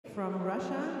From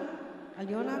Russia,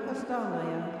 Alena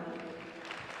KOSTORNAIA.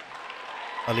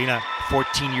 Alena,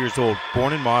 14 years old,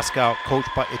 born in Moscow, coached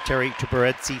by Eteri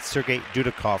Tuberedzi, Sergei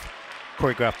Dudikov,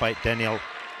 choreographed by Daniel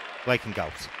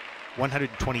Gleikengaus.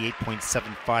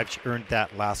 128.75, she earned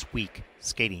that last week,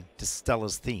 skating to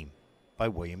Stella's Theme by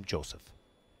William Joseph.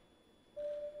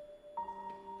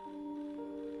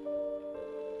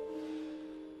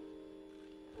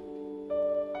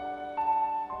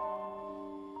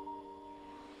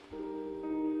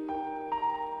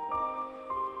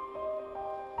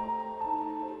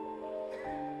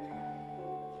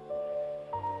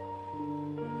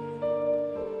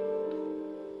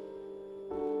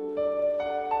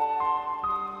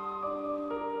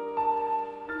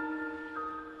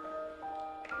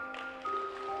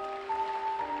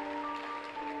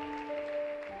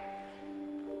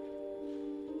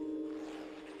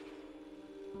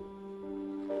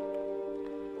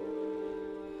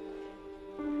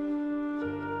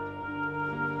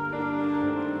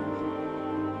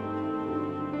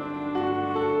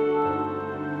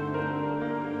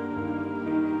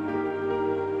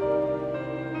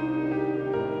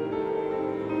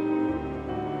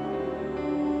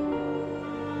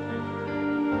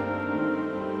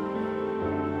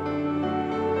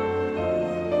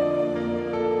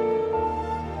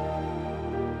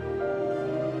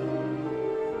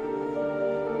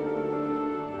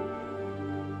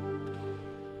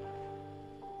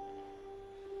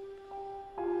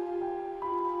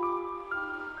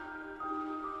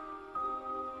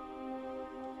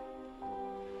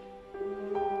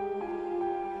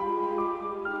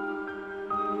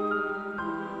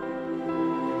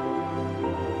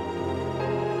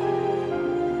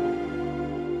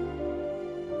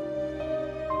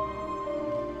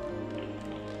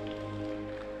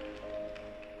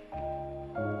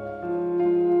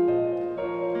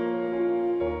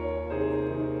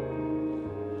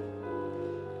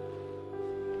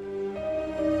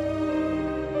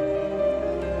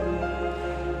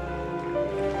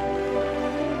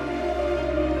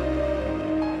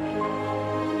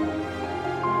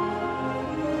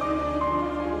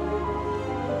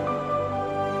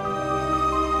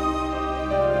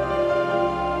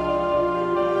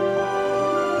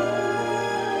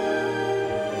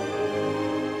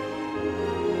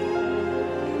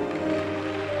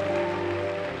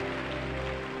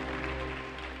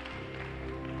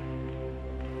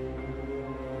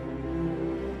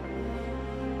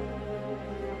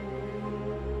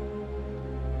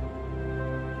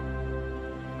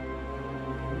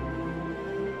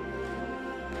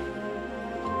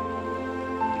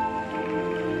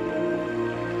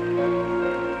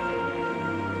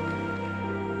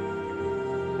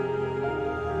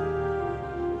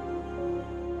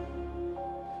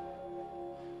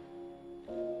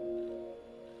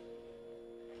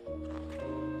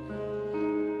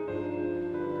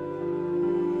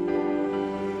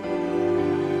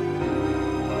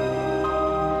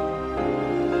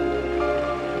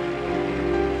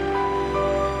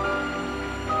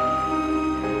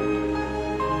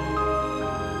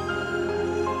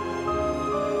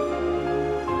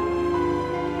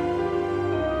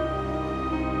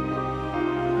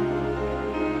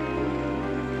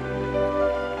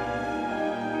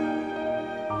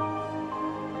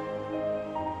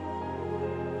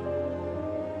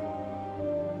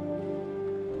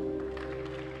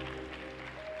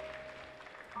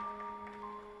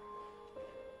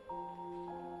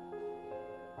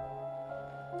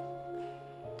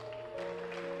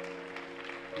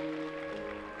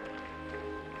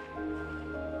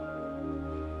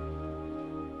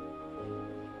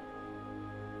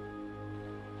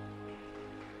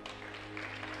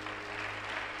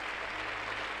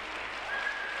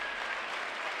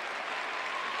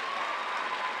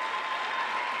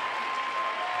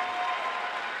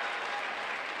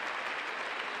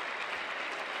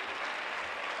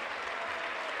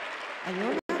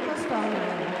 Alena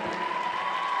KOSTORNAIA.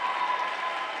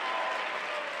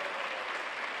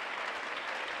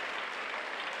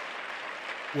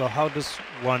 Well, how does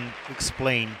one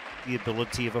explain the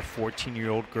ability of a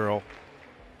 14-year-old girl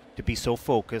to be so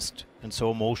focused and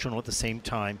so emotional at the same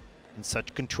time, in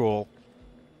such control?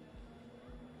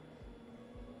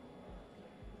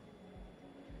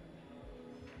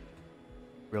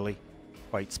 Really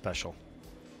quite special.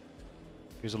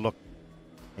 Here's a look.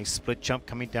 Nice split jump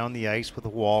coming down the ice with a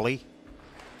wally.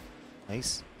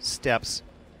 Nice steps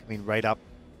coming right up,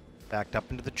 backed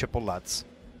up into the triple Lutz.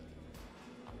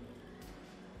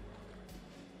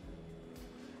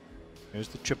 There's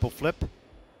the triple flip.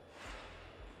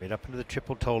 Right up into the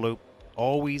triple toe loop.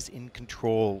 Always in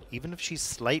control. Even if she's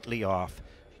slightly off,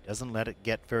 she doesn't let it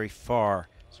get very far.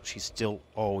 So she's still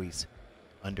always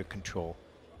under control.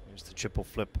 There's the triple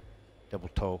flip, double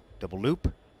toe, double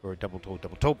loop, or double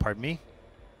toe, pardon me.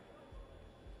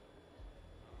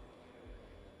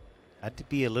 Had to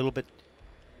be a little bit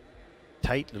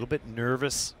tight, a little bit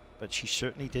nervous, but she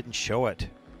certainly didn't show it.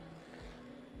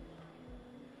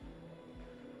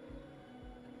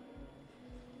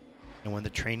 And when the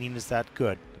training is that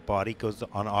good, the body goes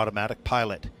on automatic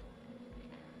pilot.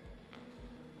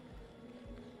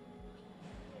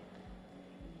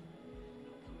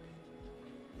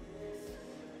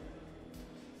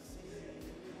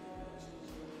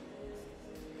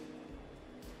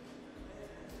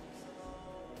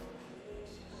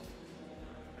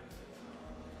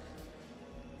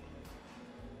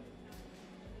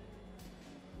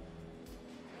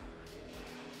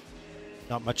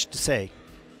 Not much to say.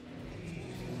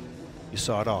 You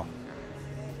saw it all.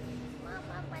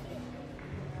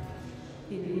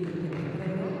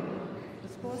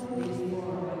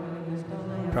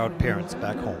 Proud parents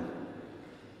back home.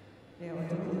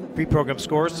 Pre-program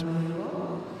scores.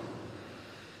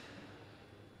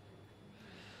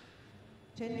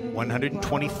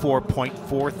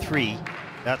 124.43.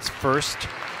 That's first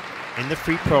in the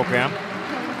free program.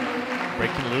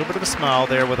 Breaking a little bit of a smile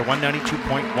there with a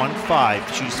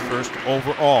 192.15. She's first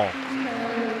overall.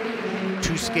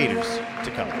 2 skaters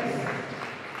to come.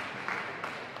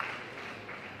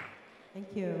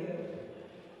 Thank you.